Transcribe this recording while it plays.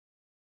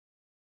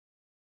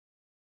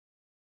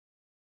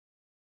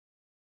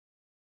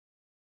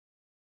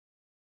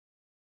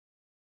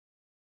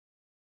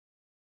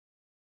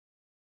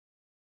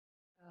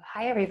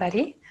Hi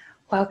everybody,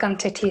 welcome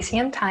to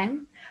TCM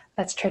Time.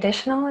 That's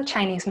traditional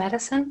Chinese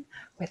medicine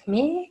with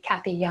me,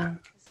 Kathy Young.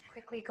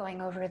 Quickly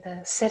going over the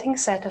sitting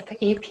set of the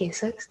 8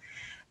 pieces.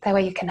 That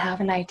way you can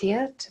have an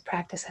idea to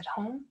practice at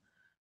home.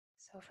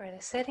 So for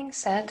the sitting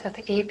set of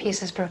the 8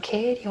 pieces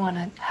brocade, you want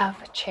to have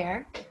a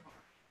chair.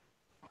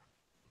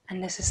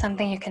 And this is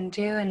something you can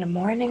do in the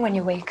morning when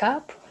you wake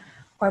up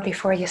or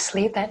before you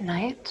sleep at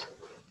night.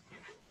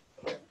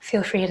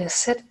 Feel free to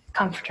sit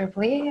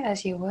comfortably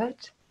as you would,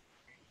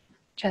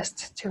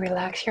 just to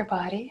relax your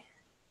body.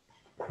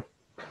 For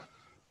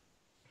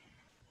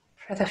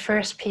the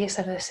first piece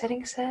of the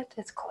sitting set,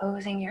 it's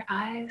closing your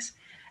eyes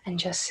and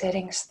just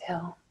sitting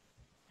still.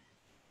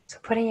 So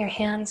putting your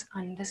hands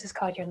on, this is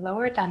called your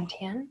lower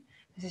dantian.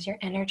 This is your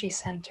energy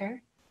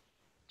center.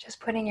 Just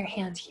putting your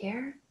hands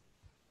here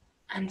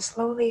and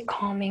slowly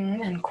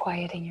calming and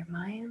quieting your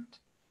mind,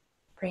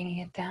 bringing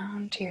it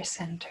down to your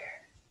center.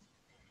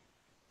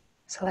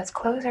 So let's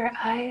close our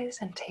eyes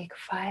and take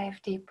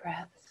 5 deep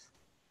breaths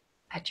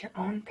at your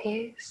own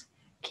pace,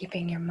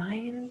 keeping your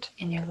mind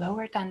in your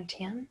lower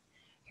dantian,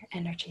 your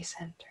energy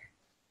center.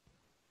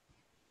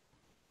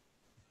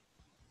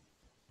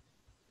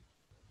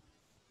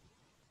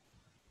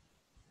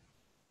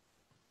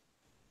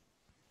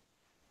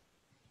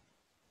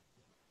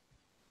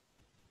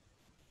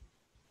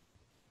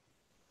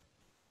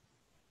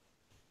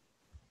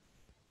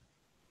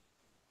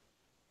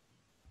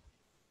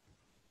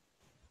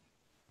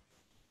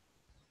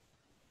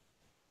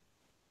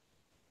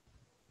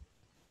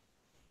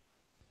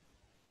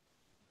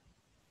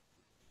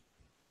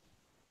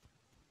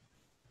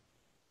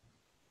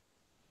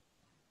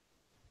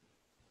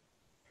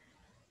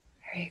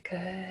 Very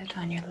good.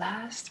 On your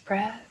last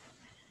breath,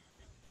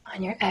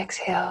 on your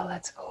exhale,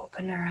 let's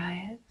open our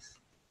eyes.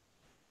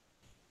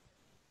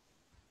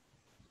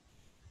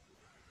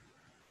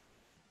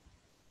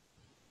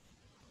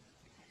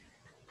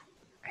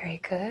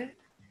 Very good.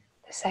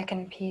 The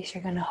second piece,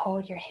 you're going to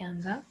hold your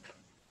hands up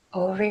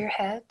over your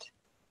head.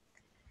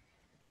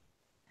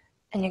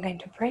 And you're going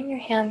to bring your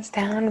hands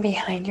down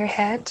behind your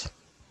head.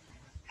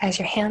 As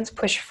your hands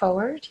push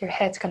forward, your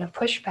head's going to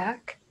push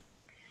back.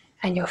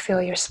 And you'll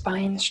feel your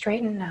spine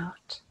straighten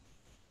out.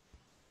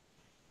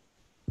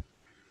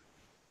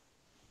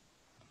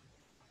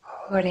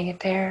 Holding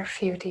it there, a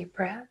few deep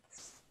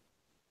breaths.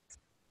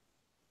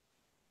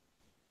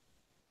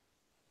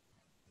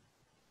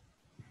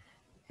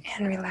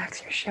 And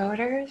relax your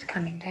shoulders,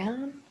 coming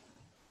down.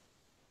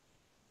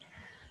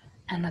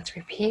 And let's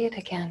repeat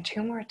again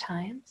 2 more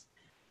times.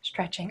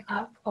 Stretching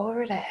up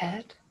over the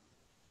head.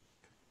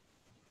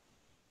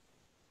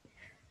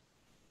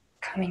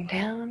 Coming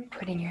down,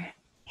 putting your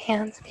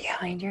hands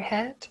behind your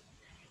head.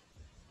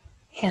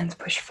 Hands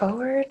push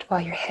forward while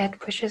your head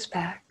pushes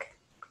back.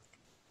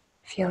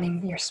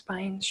 Feeling your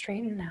spine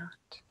straighten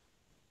out.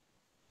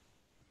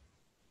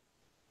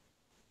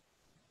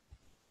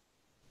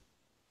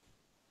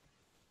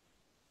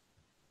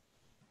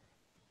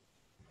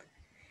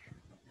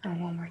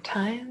 And one more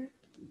time,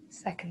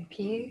 second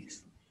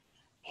piece,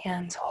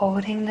 hands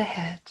holding the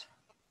head.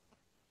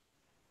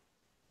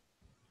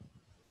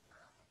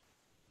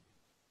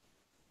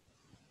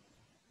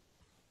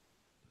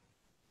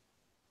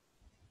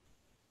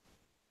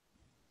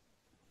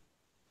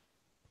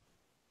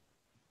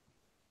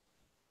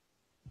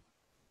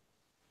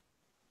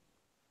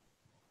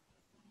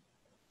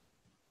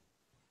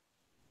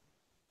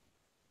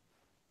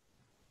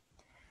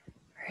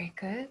 Very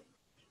good.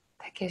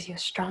 That gives you a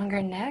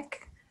stronger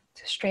neck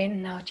to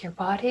straighten out your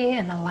body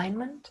and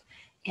alignment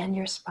and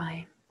your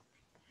spine.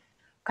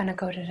 I'm going to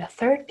go to the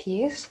third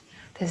piece.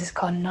 This is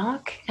called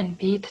knock and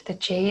beat the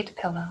jade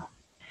pillow.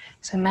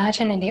 So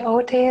imagine in the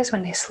old days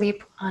when they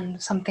sleep on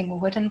something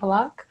wooden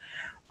block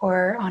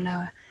or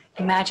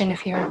imagine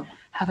if you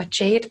have a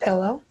jade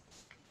pillow,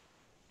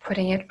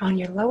 putting it on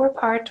your lower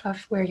part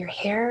of where your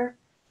hair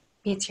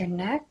meets your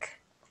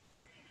neck.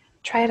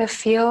 Try to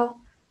feel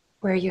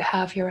where you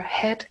have your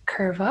head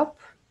curve up.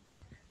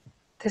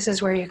 This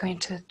is where you're going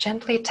to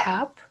gently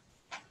tap.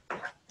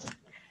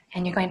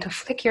 And you're going to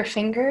flick your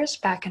fingers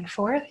back and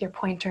forth, your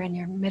pointer and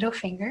your middle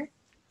finger.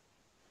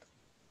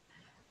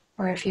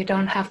 Or if you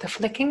don't have the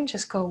flicking,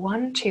 just go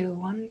 1, 2,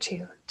 1,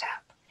 2,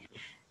 tap.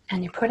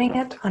 And you're putting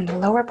it on the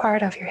lower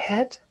part of your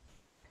head,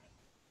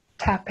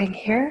 tapping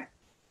here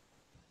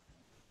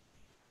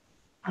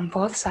on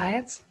both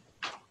sides.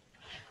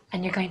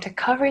 And you're going to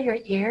cover your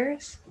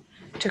ears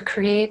to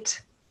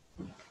create,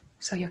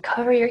 so you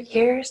cover your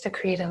ears to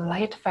create a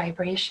light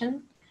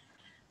vibration.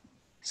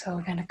 So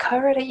we're going to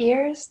cover the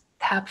ears,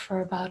 tap for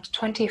about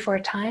 24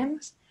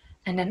 times,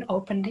 and then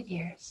open the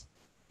ears,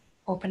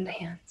 open the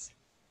hands.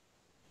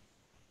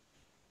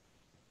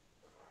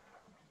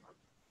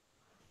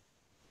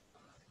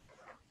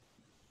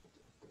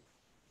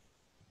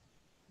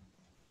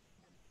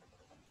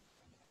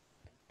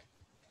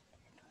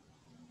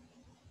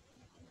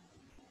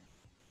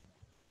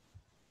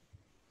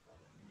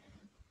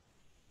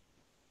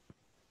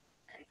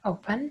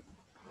 Open.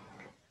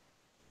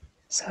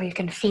 So you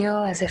can feel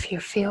as if you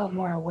feel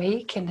more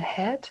awake in the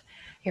head.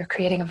 You're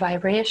creating a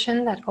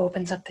vibration that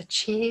opens up the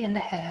chi in the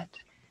head.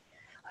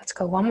 Let's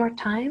go one more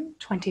time,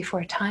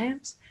 24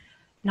 times.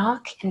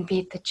 Knock and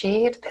beat the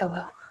jade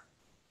pillow.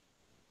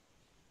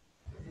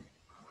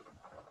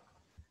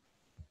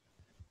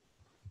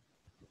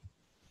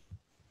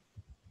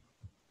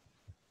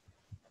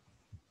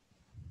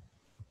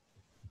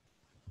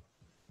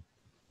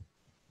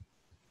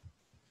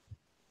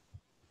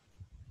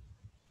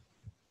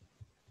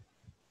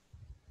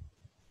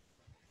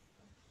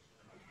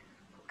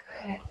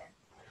 Good.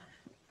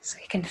 So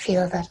you can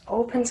feel that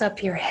opens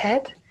up your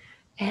head,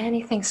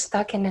 anything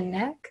stuck in the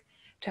neck,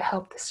 to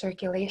help the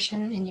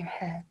circulation in your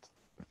head.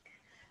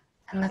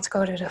 And let's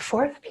go to the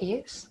fourth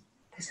piece.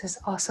 This is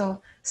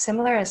also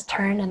similar as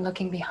turn and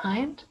looking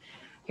behind.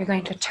 You're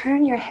going to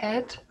turn your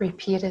head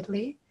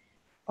repeatedly,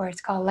 or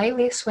it's called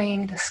lightly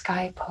swinging the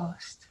sky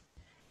post.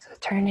 So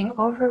turning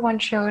over one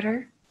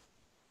shoulder,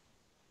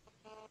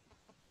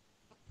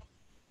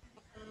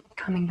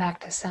 coming back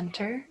to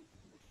center,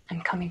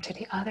 and coming to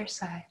the other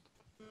side.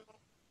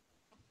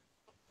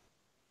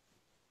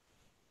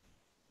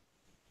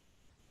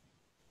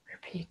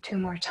 Repeat 2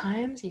 more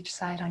times, each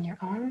side on your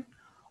own,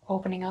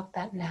 opening up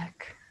that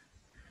neck.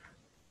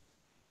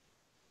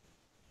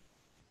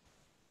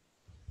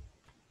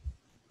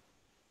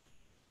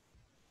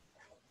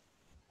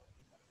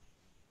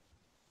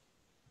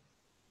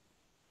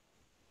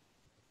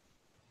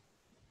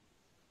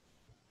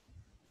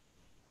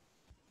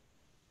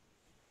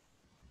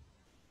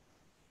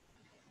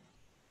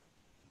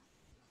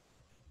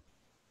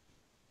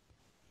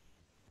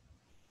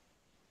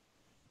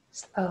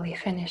 Slowly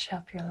finish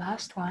up your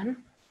last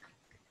one.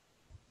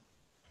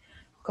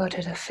 Go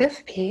to the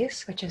fifth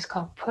piece, which is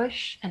called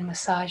push and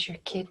massage your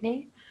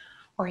kidney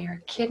or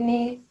your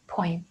kidney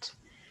point.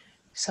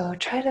 So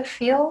try to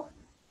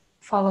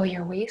follow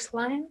your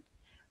waistline,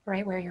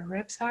 right where your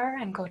ribs are,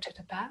 and go to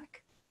the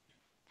back.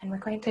 And we're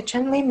going to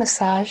gently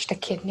massage the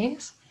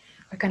kidneys.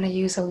 We're going to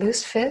use a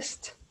loose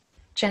fist,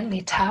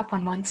 gently tap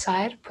on one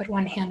side, put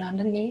one hand on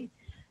the knee,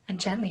 and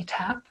gently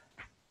tap.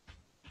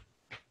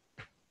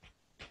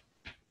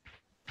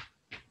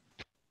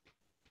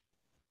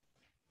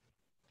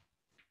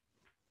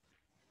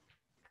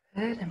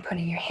 Good, and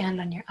putting your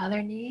hand on your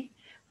other knee.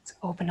 Let's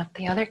open up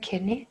the other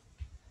kidney.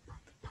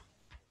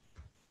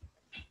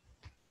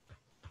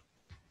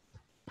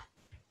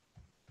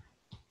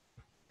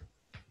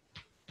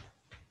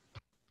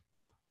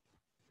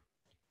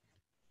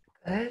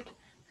 Good,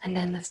 and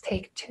then let's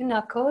take 2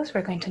 knuckles.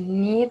 We're going to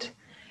knead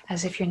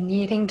as if you're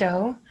kneading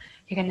dough.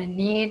 You're going to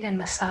knead and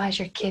massage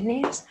your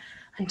kidneys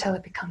until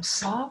it becomes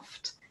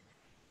soft,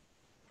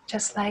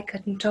 just like a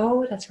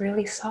dough that's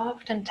really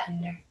soft and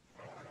tender.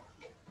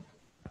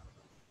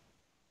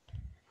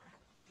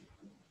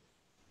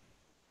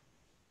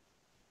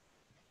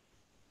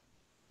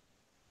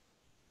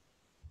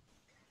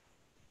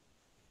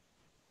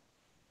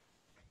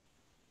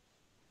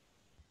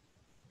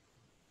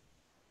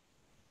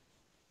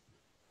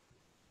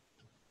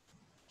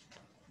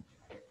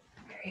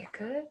 Very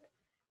good.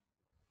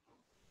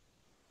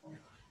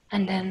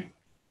 And then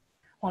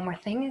one more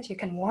thing is you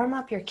can warm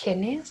up your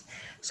kidneys.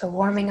 So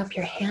warming up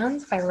your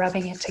hands by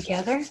rubbing it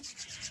together.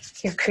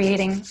 You're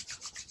creating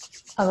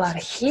a lot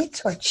of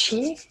heat or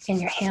chi in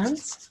your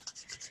hands,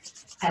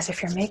 as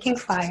if you're making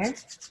fire.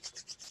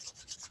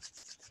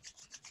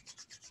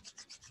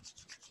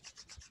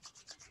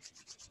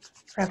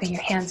 Rubbing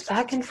your hands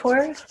back and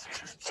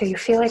forth till you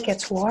feel it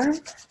gets warm.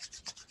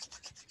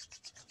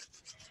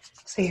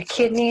 So your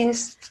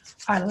kidneys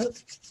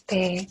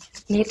they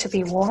need to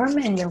be warm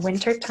in your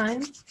winter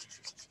time.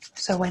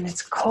 So when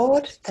it's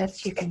cold,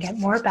 that you can get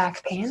more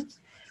back pain.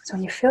 So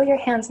when you feel your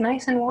hands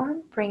nice and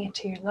warm, bring it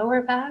to your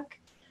lower back,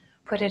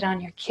 put it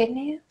on your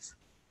kidneys.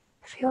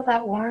 Feel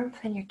that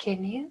warmth in your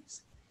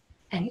kidneys,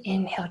 and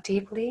inhale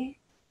deeply.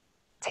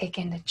 Take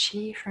in the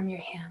chi from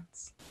your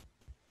hands.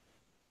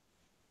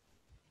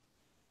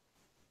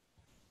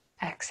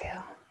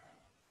 Exhale.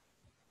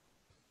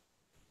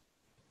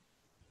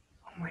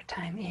 One more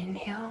time,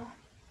 inhale.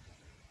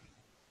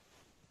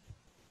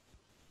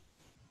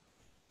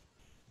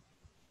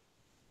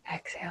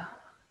 Exhale.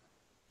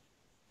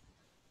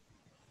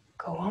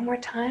 Go one more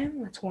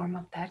time. Let's warm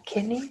up that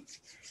kidney.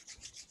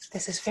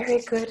 This is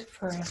very good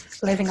for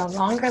living a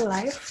longer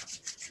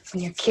life.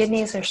 When your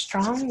kidneys are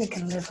strong, you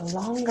can live a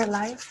longer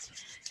life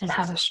and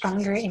have a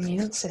stronger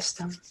immune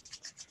system.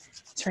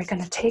 So we're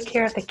going to take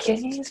care of the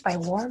kidneys by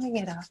warming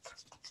it up.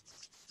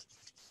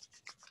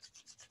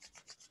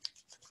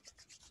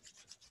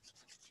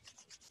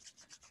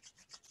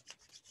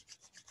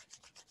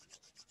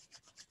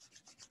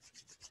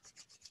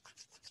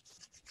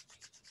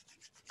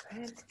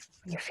 Good.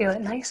 When you feel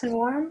it nice and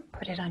warm,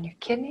 put it on your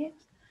kidneys,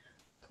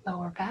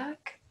 lower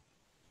back,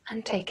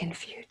 and take in a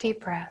few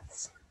deep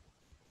breaths.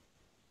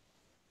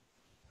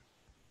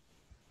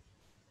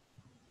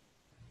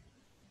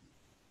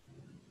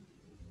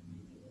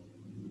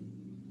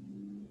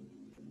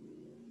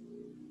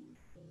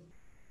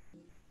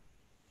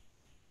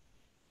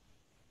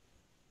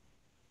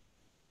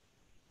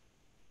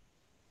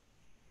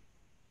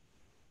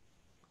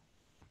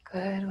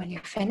 Good. When you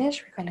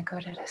finish, we're going to go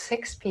to the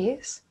 6th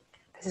piece.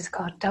 This is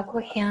called double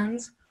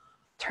hands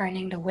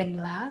turning the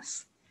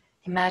windlass.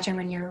 Imagine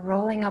when you're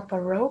rolling up a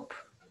rope,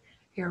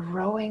 you're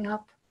rowing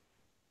up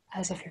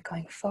as if you're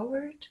going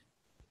forward,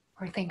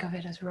 or think of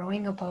it as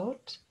rowing a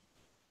boat.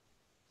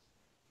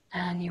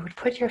 And you would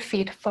put your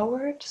feet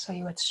forward, so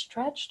you would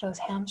stretch those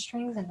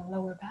hamstrings in the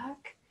lower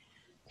back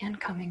and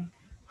coming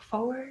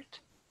forward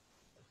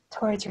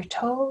towards your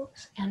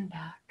toes and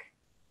back.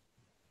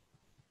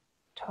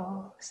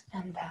 Toes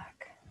and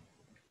back.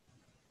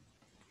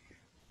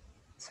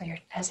 So you're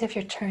as if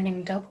you're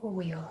turning double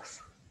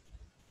wheels.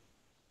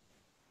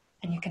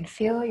 And you can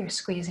feel you're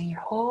squeezing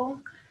your whole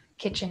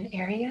kitchen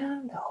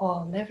area, the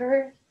whole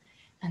liver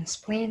and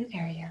spleen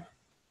area.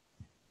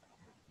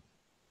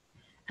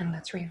 And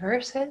let's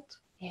reverse it.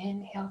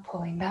 Inhale,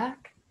 pulling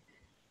back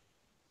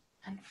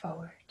and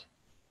forward.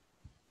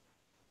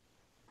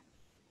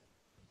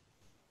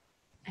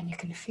 And you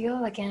can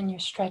feel again you're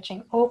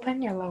stretching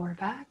open your lower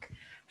back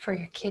for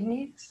your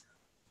kidneys.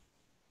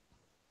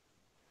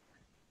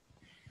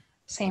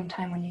 Same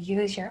time when you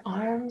use your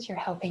arms, you're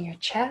helping your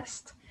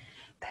chest,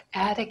 that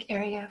attic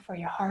area for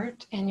your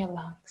heart and your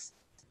lungs.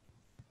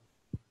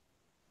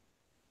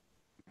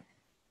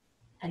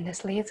 And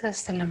this leads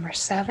us to number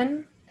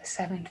 7, the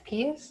 7th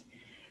piece.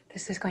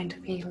 This is going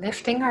to be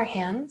lifting our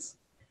hands,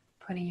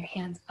 putting your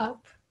hands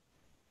up.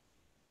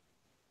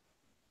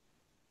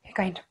 You're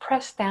going to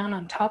press down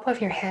on top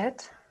of your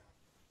head.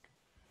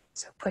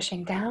 So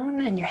pushing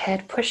down and your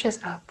head pushes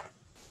up.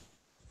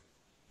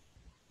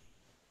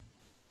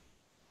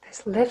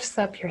 This lifts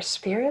up your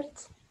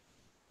spirit.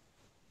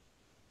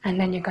 And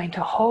then you're going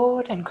to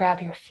hold and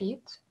grab your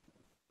feet.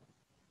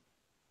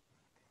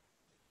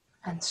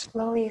 And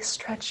slowly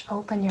stretch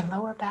open your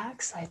lower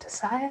back side to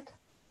side.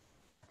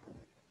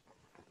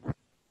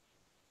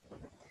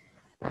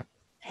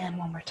 And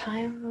one more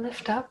time,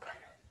 lift up.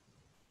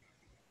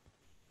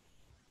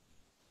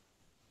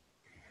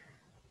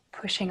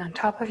 Pushing on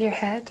top of your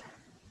head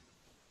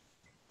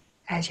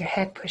as your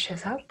head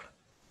pushes up.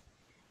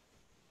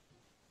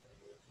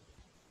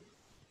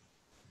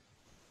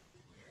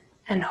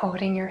 And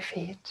holding your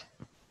feet.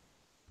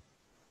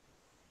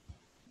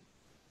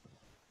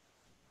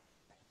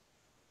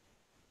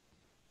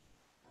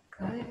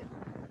 Good.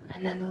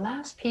 And then the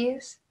last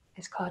piece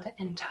is called the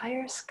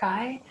entire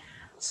sky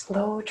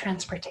slow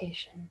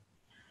transportation.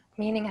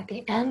 Meaning at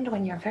the end,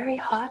 when you're very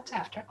hot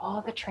after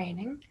all the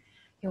training,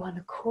 you want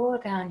to cool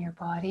down your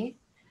body,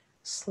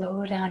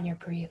 slow down your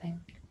breathing.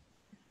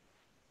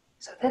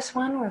 So this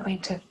one, we're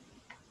going to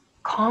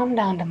calm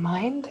down the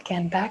mind,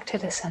 again back to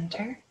the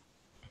center.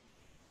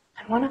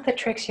 And one of the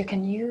tricks you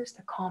can use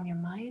to calm your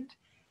mind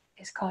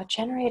is called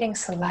generating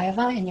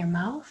saliva in your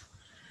mouth.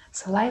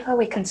 Saliva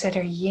we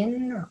consider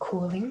yin or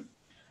cooling.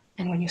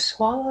 And when you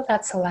swallow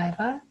that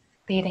saliva,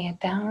 leading it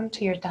down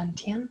to your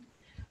dantian,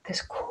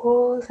 this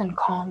cools and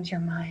calms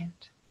your mind.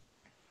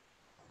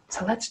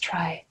 So let's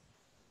try.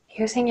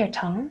 Using your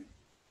tongue,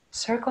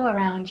 circle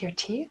around your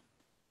teeth,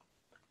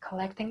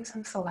 collecting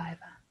some saliva.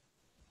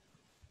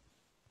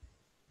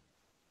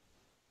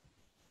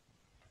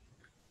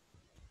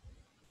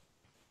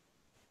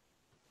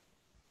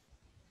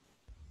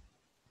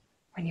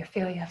 When you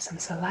feel you have some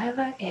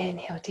saliva,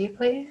 inhale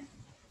deeply.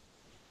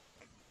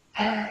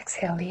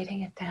 Exhale,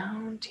 leading it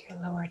down to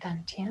your lower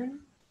dantian.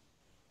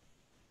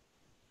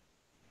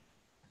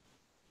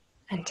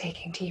 And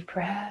taking deep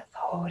breath,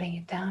 holding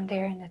it down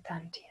there in the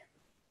dantian.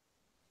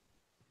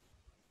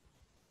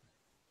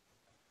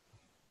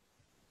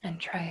 And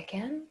try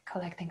again,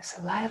 collecting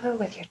saliva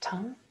with your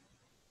tongue.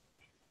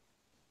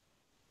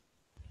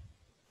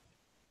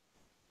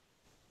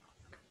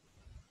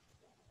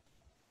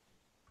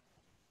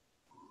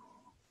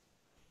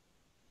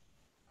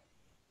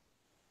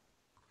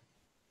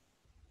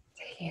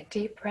 Taking a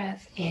deep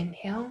breath,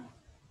 inhale,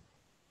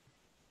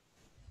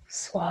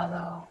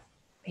 swallow,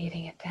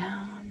 leading it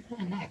down,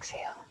 and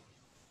exhale.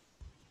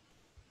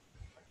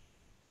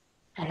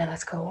 And then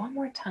let's go one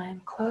more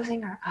time,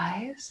 closing our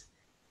eyes.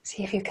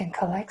 See if you can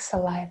collect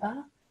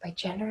saliva by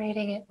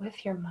generating it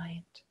with your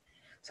mind.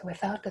 So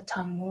without the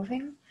tongue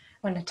moving,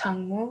 when the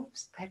tongue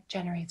moves, that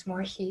generates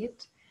more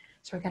heat.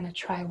 So we're going to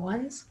try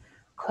once,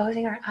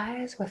 closing our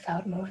eyes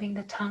without moving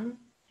the tongue,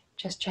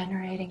 just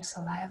generating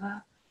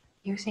saliva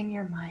using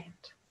your mind.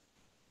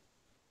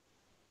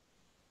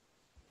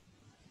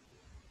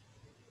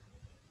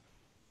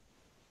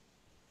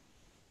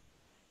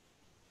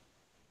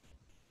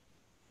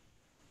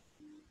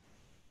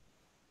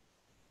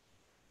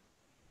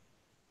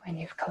 When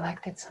you've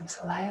collected some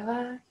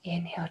saliva,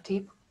 inhale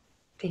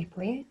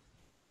deeply.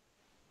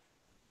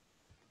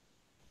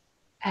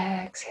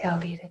 Exhale,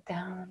 lead it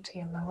down to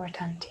your lower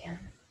dantian.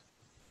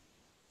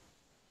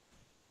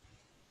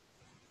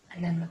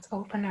 And then let's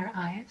open our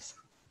eyes.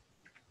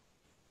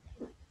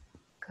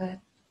 Good.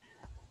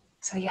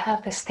 So you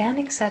have the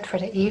standing set for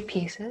the E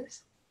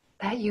pieces.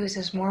 That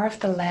uses more of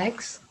the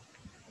legs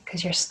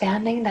because you're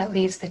standing. That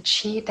leads the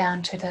chi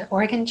down to the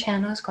organ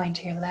channels going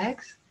to your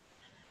legs.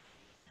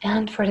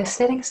 And for the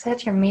sitting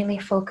set, you're mainly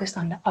focused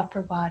on the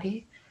upper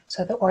body.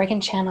 So the organ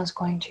channel is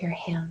going to your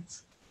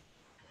hands.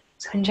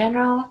 So in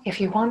general, if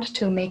you want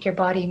to make your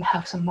body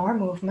have some more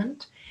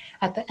movement,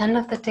 at the end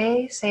of the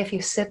day, say if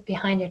you sit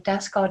behind your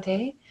desk all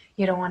day,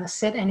 you don't want to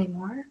sit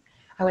anymore,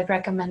 I would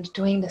recommend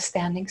doing the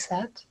standing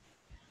set.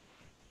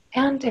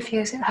 And if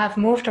you have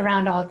moved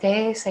around all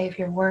day, say if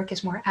your work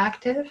is more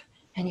active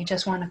and you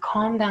just want to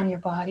calm down your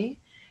body,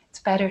 it's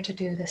better to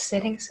do the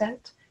sitting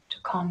set to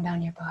calm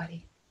down your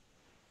body.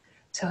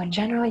 So in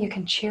general, you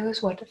can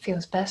choose what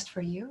feels best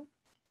for you.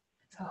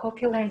 So I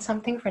hope you learned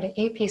something for the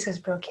 8 pieces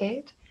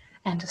brocade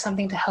and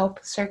something to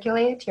help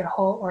circulate your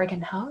whole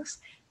organ house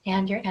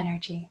and your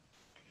energy.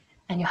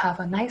 And you have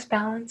a nice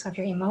balance of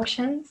your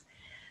emotions.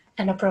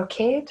 And a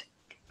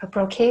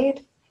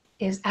brocade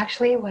is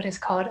actually what is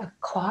called a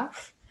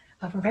cloth,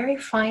 a very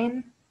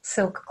fine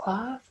silk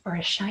cloth or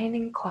a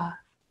shining cloth.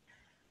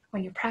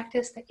 When you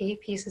practice the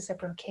 8 pieces of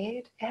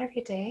brocade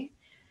every day,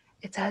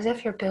 it's as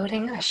if you're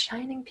building a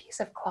shining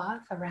piece of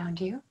cloth around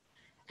you.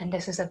 And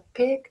this is a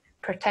big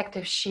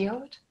protective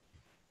shield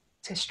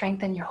to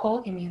strengthen your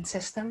whole immune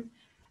system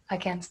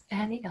against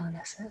any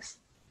illnesses.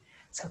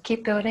 So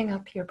keep building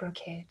up your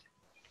brocade.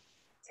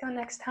 Till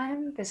next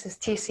time, this is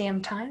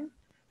TCM Time.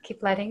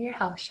 Keep letting your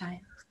health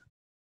shine.